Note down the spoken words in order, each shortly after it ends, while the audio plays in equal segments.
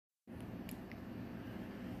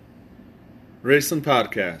Raistlin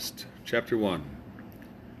Podcast, Chapter 1,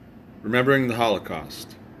 Remembering the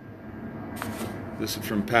Holocaust. This is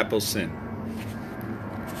from Papal Sin.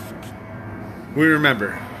 We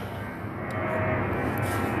remember.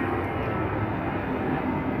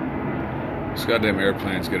 These goddamn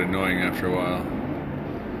airplanes get annoying after a while.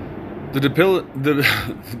 The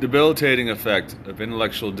debilitating effect of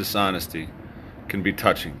intellectual dishonesty can be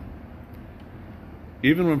touching.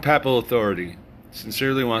 Even when papal authority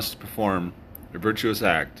sincerely wants to perform a virtuous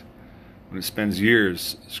act, when it spends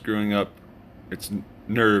years screwing up its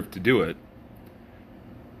nerve to do it,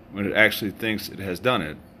 when it actually thinks it has done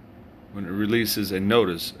it, when it releases a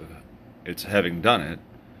notice of its having done it,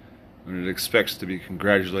 when it expects to be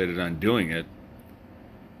congratulated on doing it,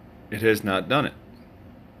 it has not done it.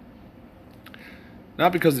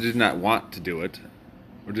 Not because it did not want to do it,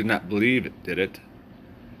 or did not believe it did it.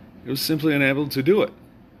 It was simply unable to do it,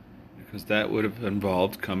 because that would have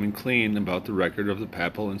involved coming clean about the record of the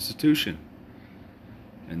papal institution.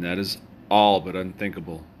 And that is all but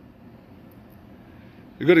unthinkable.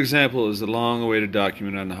 A good example is the long-awaited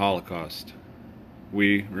document on the Holocaust,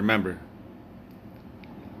 We Remember,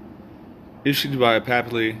 issued by a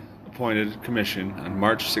papally appointed commission on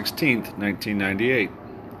March 16, 1998,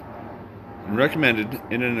 and recommended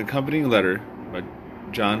in an accompanying letter by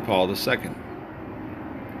John Paul II.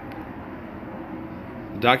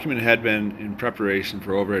 The document had been in preparation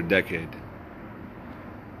for over a decade.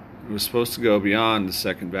 It was supposed to go beyond the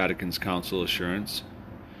Second Vatican's Council assurance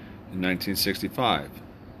in 1965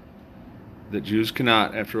 that Jews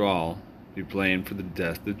cannot, after all, be blamed for the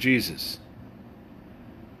death of Jesus.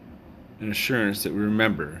 An assurance that we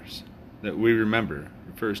remember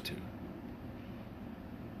refers to.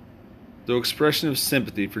 Though expression of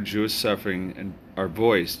sympathy for Jewish suffering are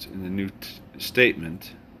voiced in the new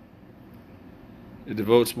statement, it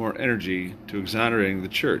devotes more energy to exonerating the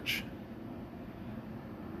Church,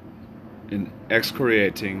 in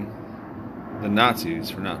excoriating the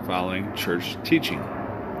Nazis for not following Church teaching,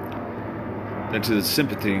 than to the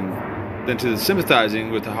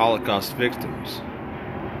sympathizing with the Holocaust victims.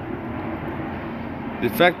 The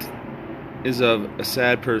effect is of a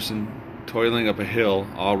sad person toiling up a hill,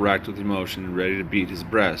 all racked with emotion and ready to beat his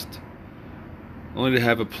breast, only to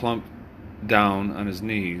have a plump down on his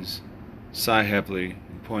knees, sigh heavily,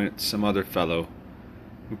 and point at some other fellow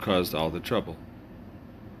who caused all the trouble.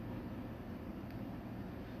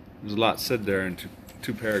 There's a lot said there in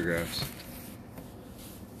two paragraphs.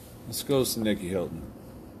 Let's go to Nikki Hilton.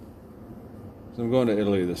 So I'm going to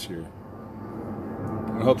Italy this year.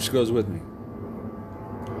 I hope she goes with me.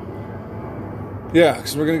 Yeah,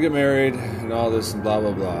 because we're going to get married and all this and blah,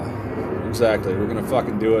 blah, blah. Exactly. We're going to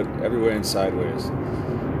fucking do it every way and sideways.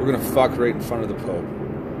 We're going to fuck right in front of the Pope.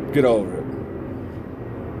 Get over it.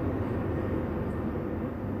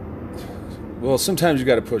 Well, sometimes you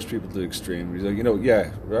got to push people to the extreme. He's like,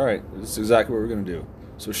 yeah, all right, this is exactly what we're going to do.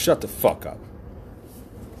 So shut the fuck up.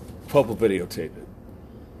 Pope will videotape it.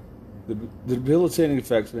 The debilitating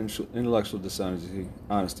effect of intellectual dishonesty,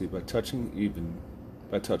 honesty,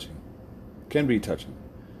 can be touching,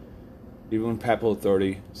 even when papal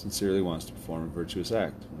authority sincerely wants to perform a virtuous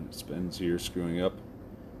act, when it spends years screwing up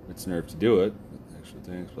its nerve to do it, extra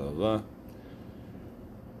things, blah, blah, blah.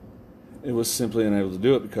 It was simply unable to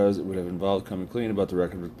do it because it would have involved coming clean about the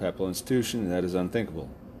record of the papal institution, and that is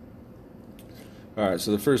unthinkable. Alright,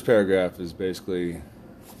 so the first paragraph is basically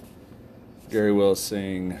Gary Willis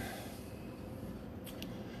saying,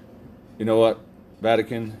 you know what,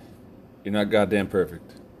 Vatican, you're not goddamn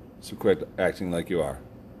perfect, so quit acting like you are.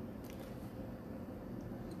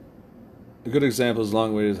 A good example is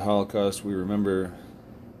long-awaited Holocaust. We remember,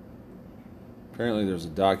 apparently there's a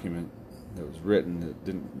document that was written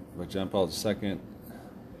by John Paul II.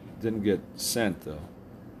 Didn't get sent, though.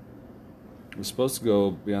 It was supposed to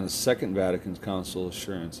go beyond the Second Vatican Council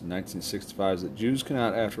assurance in 1965 that Jews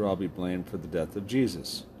cannot, after all, be blamed for the death of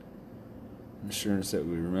Jesus. An assurance that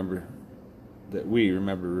we remember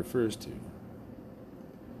refers to.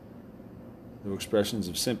 Though expressions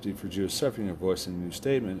of sympathy for Jewish suffering are voiced in a new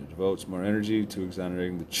statement, it devotes more energy to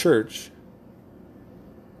exonerating the Church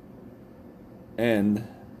and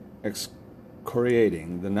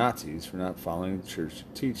excoriating the Nazis for not following the Church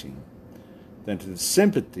teaching than to the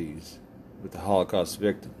sympathies with the Holocaust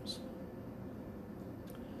victims.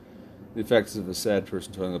 The effects of a sad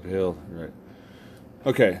person toiling up a hill. Right.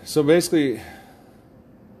 Okay, so basically,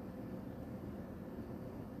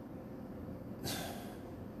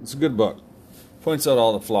 it's a good book. Points out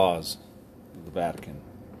all the flaws of the Vatican.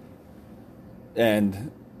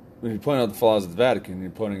 And when you point out the flaws of the Vatican, you're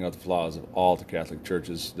pointing out the flaws of all the Catholic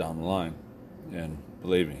churches down the line. And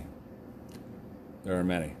believe me, there are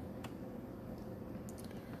many.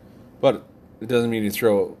 But it doesn't mean you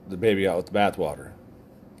throw the baby out with the bathwater.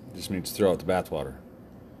 It just means throw out the bathwater.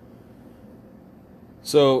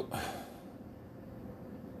 So,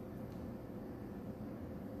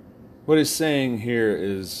 what he's saying here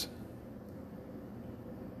is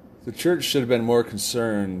the church should have been more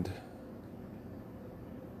concerned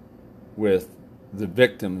with the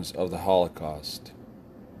victims of the Holocaust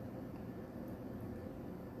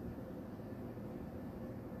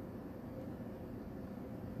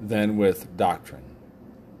than with doctrine.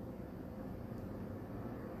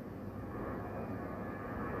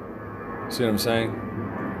 See what I'm saying?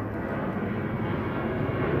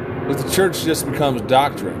 If the church just becomes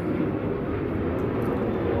doctrine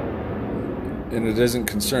and it isn't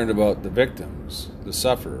concerned about the victims, the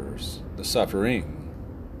sufferers, the suffering,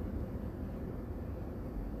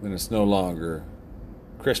 then it's no longer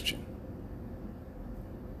Christian.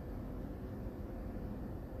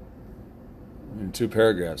 In 2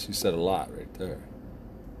 paragraphs, he said a lot right there.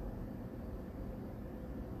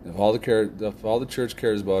 If all the church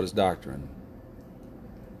cares about is doctrine,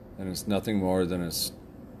 then it's nothing more than its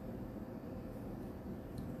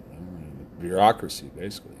bureaucracy,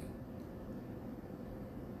 basically.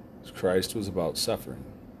 Christ was about suffering.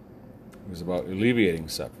 He was about alleviating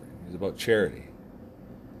suffering. He was about charity.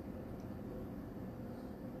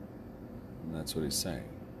 And that's what he's saying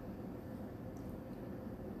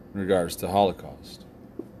in regards to Holocaust.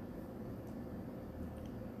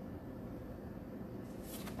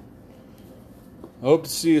 I hope to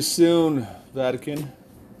see you soon, Vatican.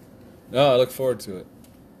 No, I look forward to it.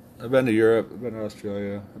 I've been to Europe, I've been to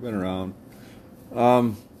Australia, I've been around.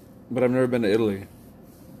 But I've never been to Italy.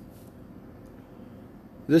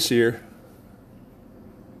 This year,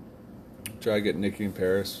 try to get Nikki in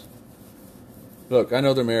Paris. Look, I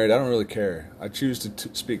know they're married. I don't really care. I choose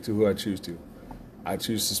to speak to who I choose to. I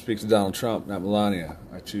choose to speak to Donald Trump, not Melania.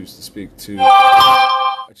 I choose to speak to...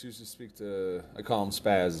 I call him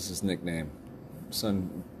Spaz. It's his nickname.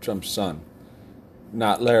 Trump's son.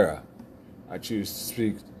 Not Lara. I choose to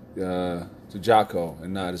speak to Jocko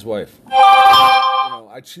and not his wife.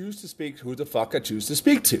 I choose to speak who the fuck I choose to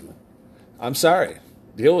speak to. I'm sorry.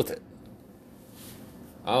 Deal with it.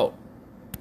 Out.